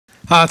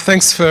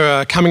Thanks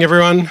for coming,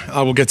 everyone.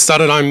 We'll get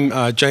started.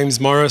 I'm James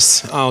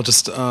Morris. I'll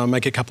just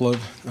make a couple of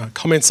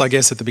comments, I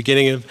guess, at the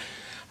beginning of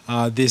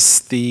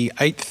the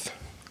 8th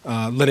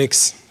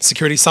Linux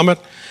Security Summit.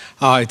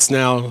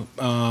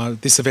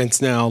 This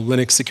event's now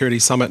Linux Security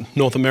Summit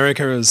North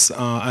America, as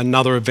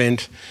another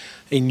event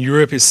in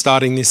Europe is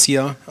starting this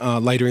year,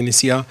 later in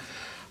this year.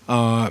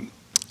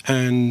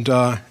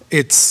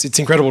 It's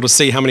incredible to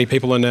see how many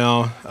people are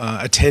now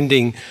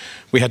attending.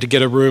 We had to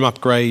get a room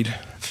upgrade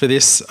for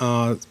this.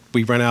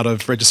 We ran out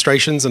of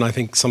registrations, and I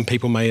think some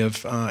people may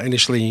have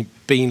initially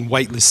been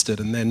waitlisted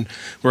and then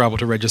were able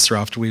to register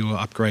after we were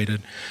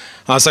upgraded.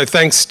 So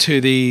thanks to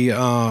the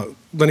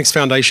Linux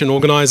Foundation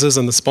organisers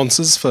and the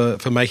sponsors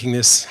for making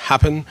this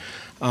happen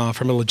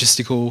from a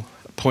logistical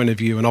point of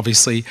view, and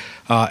obviously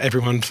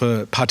everyone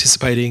for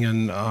participating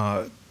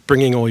and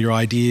bringing all your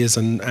ideas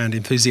and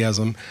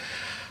enthusiasm.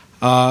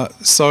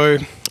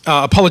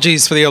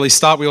 Apologies for the early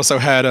start. We also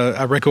had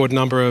a record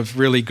number of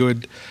really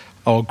good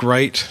or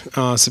great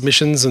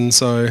submissions, and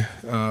so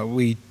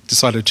we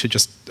decided to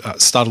just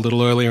start a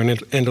little earlier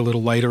and end a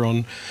little later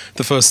on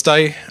the first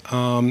day.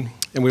 And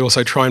we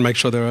also try and make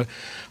sure there are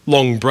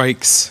long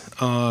breaks,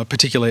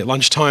 particularly at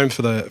lunchtime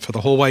for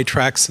the hallway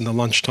tracks and the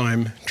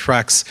lunchtime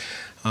tracks.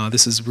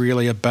 This is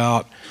really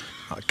about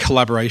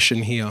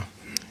collaboration here.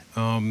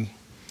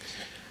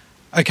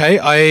 Okay,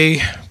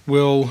 I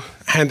will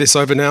hand this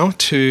over now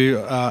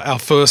to our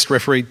first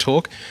refereed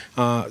talk.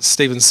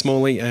 Stephen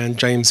Smalley and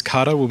James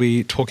Carter will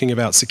be talking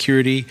about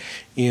security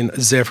in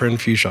Zephyr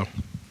and Fuchsia.